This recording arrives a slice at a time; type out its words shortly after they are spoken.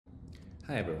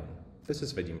Hi everyone, this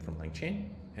is Vadim from LangChain,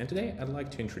 and today I'd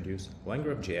like to introduce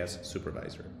LangGraph.js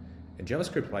Supervisor, a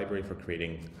JavaScript library for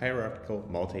creating hierarchical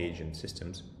multi-agent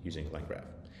systems using LangGraph.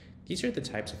 These are the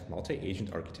types of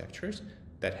multi-agent architectures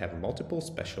that have multiple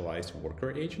specialized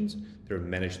worker agents that are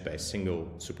managed by a single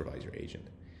supervisor agent.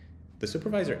 The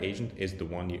supervisor agent is the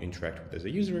one you interact with as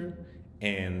a user,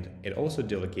 and it also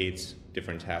delegates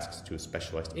different tasks to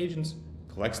specialized agents,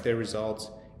 collects their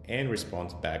results, and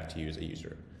responds back to you as a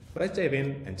user. Let's dive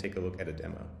in and take a look at a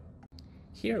demo.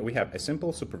 Here we have a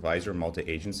simple supervisor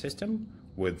multi-agent system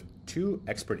with two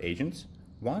expert agents.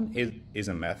 One is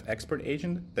a math expert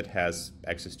agent that has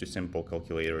access to simple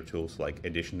calculator tools like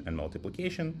addition and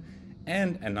multiplication,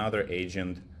 and another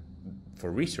agent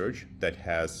for research that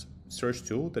has search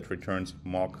tool that returns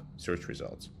mock search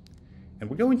results. And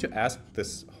we're going to ask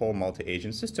this whole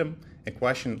multi-agent system a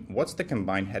question: what's the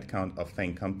combined headcount of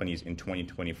FANG companies in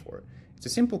 2024? It's a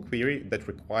simple query that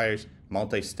requires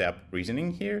multi-step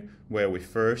reasoning here, where we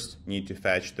first need to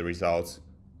fetch the results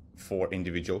for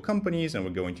individual companies, and we're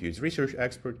going to use research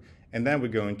expert, and then we're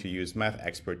going to use math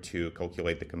expert to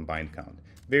calculate the combined count.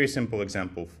 Very simple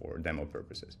example for demo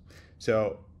purposes.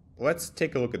 So let's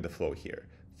take a look at the flow here.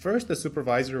 First, the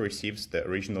supervisor receives the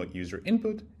original user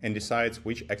input and decides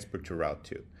which expert to route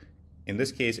to. In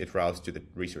this case, it routes to the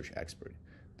research expert.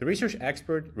 The research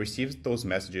expert receives those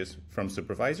messages from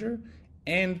supervisor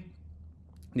and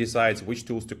decides which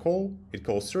tools to call. It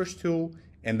calls search tool,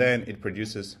 and then it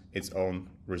produces its own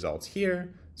results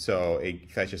here. So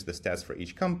it fetches the stats for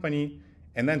each company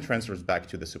and then transfers back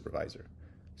to the supervisor.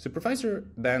 Supervisor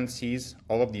then sees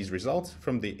all of these results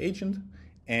from the agent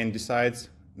and decides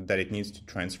that it needs to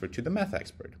transfer to the math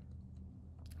expert.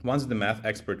 Once the math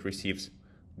expert receives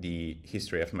the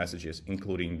history of messages,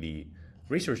 including the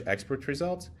research expert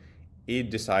results,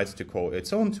 it decides to call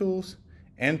its own tools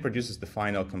and produces the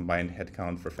final combined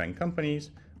headcount for FANG companies,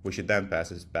 which it then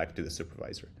passes back to the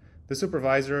supervisor. The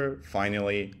supervisor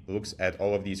finally looks at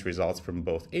all of these results from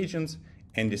both agents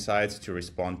and decides to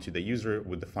respond to the user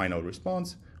with the final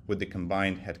response with the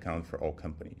combined headcount for all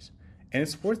companies. And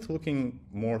it's worth looking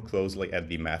more closely at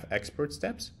the math expert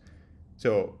steps.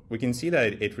 So we can see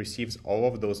that it receives all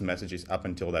of those messages up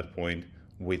until that point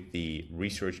with the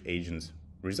research agent's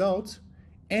results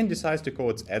and decides to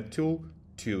call its add tool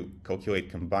to calculate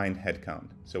combined headcount.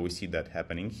 So we see that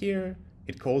happening here.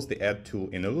 It calls the add tool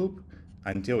in a loop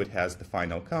until it has the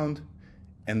final count,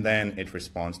 and then it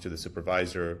responds to the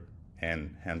supervisor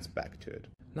and hands back to it.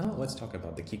 Now let's talk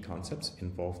about the key concepts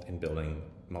involved in building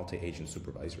multi-agent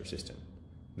supervisor system.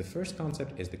 The first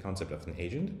concept is the concept of an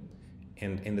agent,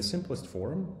 and in the simplest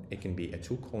form, it can be a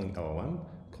tool calling LLM,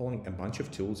 calling a bunch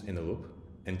of tools in a loop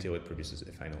until it produces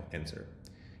a final answer.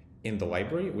 In the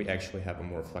library, we actually have a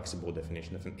more flexible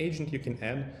definition of an agent you can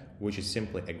add, which is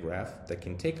simply a graph that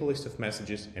can take a list of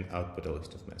messages and output a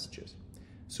list of messages.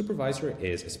 Supervisor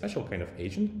is a special kind of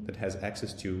agent that has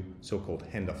access to so-called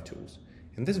handoff tools.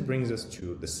 And this brings us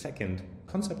to the second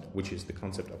concept, which is the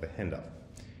concept of a handoff.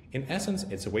 In essence,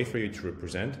 it's a way for you to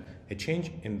represent a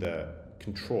change in the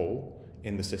control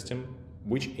in the system,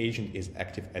 which agent is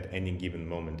active at any given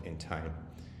moment in time.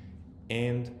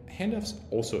 And handoffs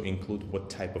also include what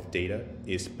type of data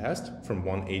is passed from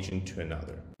one agent to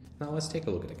another. Now let's take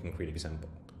a look at a concrete example.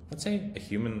 Let's say a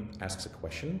human asks a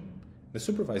question, the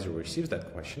supervisor receives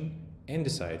that question and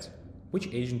decides which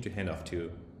agent to hand off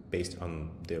to based on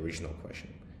the original question.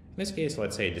 In this case,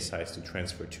 let's say it decides to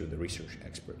transfer to the research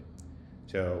expert.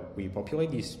 So we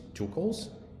populate these tool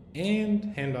calls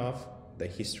and hand off the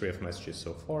history of messages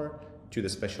so far to the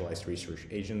specialized research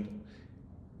agent.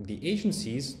 The agent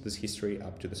sees this history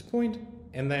up to this point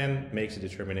and then makes a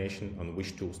determination on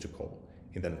which tools to call.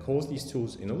 It then calls these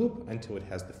tools in a loop until it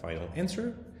has the final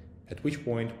answer, at which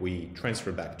point we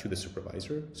transfer back to the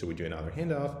supervisor. So we do another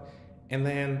handoff, and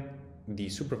then the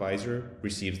supervisor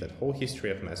receives that whole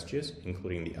history of messages,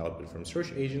 including the output from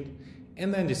search agent,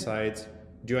 and then decides,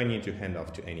 do I need to hand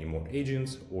off to any more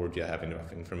agents, or do I have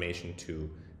enough information to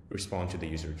respond to the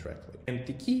user directly? And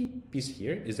the key piece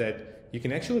here is that you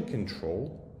can actually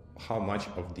control how much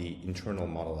of the internal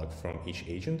monologue from each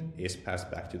agent is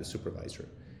passed back to the supervisor.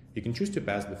 You can choose to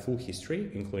pass the full history,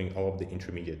 including all of the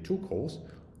intermediate tool calls,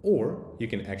 or you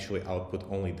can actually output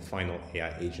only the final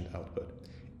AI agent output.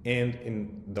 And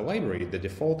in the library, the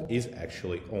default is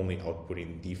actually only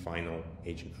outputting the final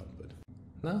agent output.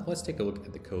 Now let's take a look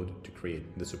at the code to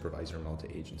create the supervisor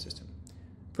multi-agent system.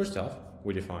 First off,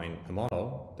 we define a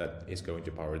model that is going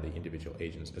to power the individual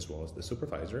agents as well as the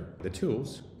supervisor, the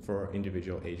tools for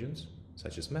individual agents,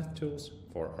 such as math tools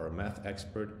for our math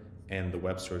expert, and the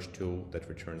web search tool that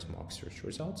returns mock search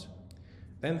results.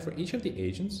 Then for each of the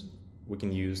agents, we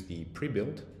can use the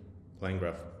pre-built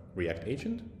LangGraph React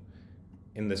agent.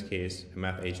 In this case, a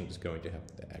math agent is going to have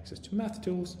the access to math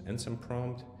tools and some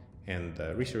prompt, and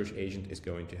the research agent is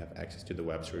going to have access to the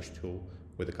web search tool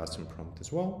with a custom prompt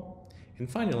as well. And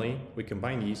finally, we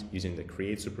combine these using the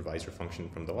create supervisor function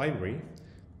from the library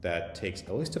that takes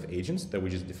a list of agents that we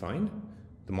just defined,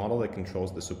 the model that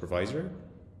controls the supervisor,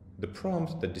 the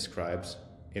prompt that describes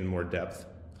in more depth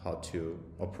how to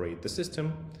operate the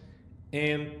system,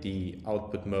 and the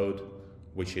output mode,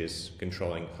 which is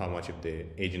controlling how much of the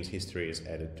agent's history is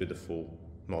added to the full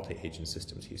multi-agent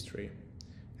systems history.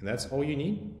 And that's all you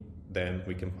need. Then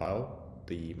we compile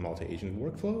the multi-agent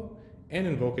workflow and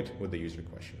invoke it with the user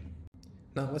question.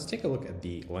 Now let's take a look at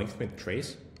the length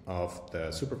trace of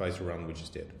the supervisor run we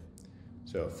just did.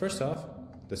 So first off,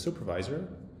 the supervisor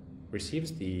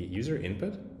receives the user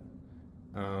input,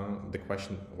 the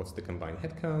question, what's the combined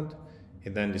headcount?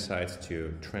 It then decides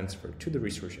to transfer to the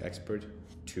research expert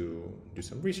to do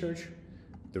some research.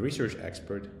 The research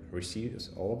expert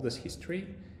receives all of this history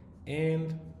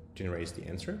and generates the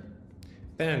answer.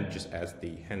 Then just adds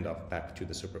the handoff back to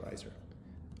the supervisor.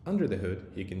 Under the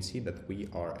hood, you can see that we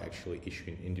are actually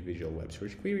issuing individual web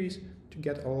search queries to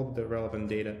get all of the relevant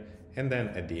data, and then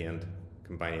at the end,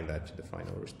 combining that to the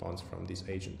final response from this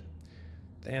agent.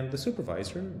 Then the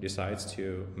supervisor decides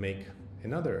to make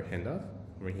another handoff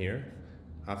over here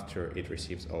after it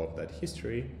receives all of that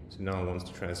history. So now it wants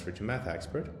to transfer to math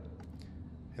expert.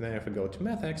 And then if we go to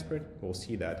math expert, we'll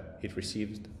see that it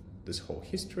receives this whole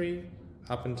history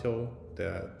up until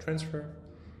the transfer,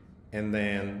 and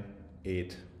then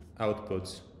it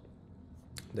outputs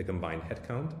the combined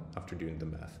headcount after doing the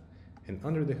math. And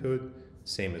under the hood,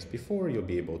 same as before, you'll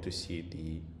be able to see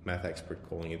the math expert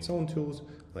calling its own tools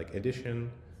like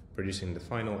addition, producing the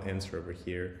final answer over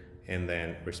here, and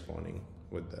then responding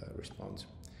with the response.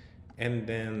 And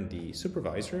then the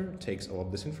supervisor takes all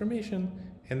of this information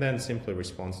and then simply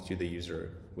responds to the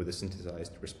user with a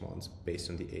synthesized response based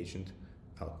on the agent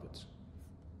outputs.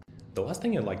 The last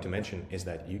thing I'd like to mention is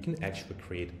that you can actually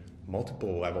create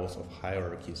multiple levels of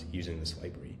hierarchies using this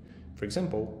library. For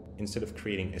example, instead of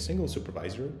creating a single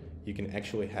supervisor, you can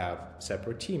actually have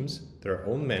separate teams that are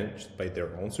all managed by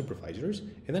their own supervisors,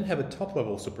 and then have a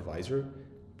top-level supervisor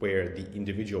where the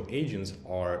individual agents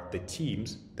are the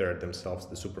teams that are themselves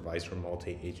the supervisor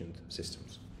multi-agent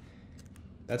systems.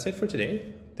 That's it for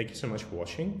today. Thank you so much for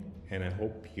watching, and I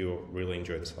hope you really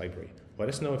enjoy this library. Let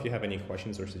us know if you have any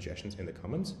questions or suggestions in the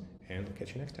comments, and I'll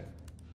catch you next time.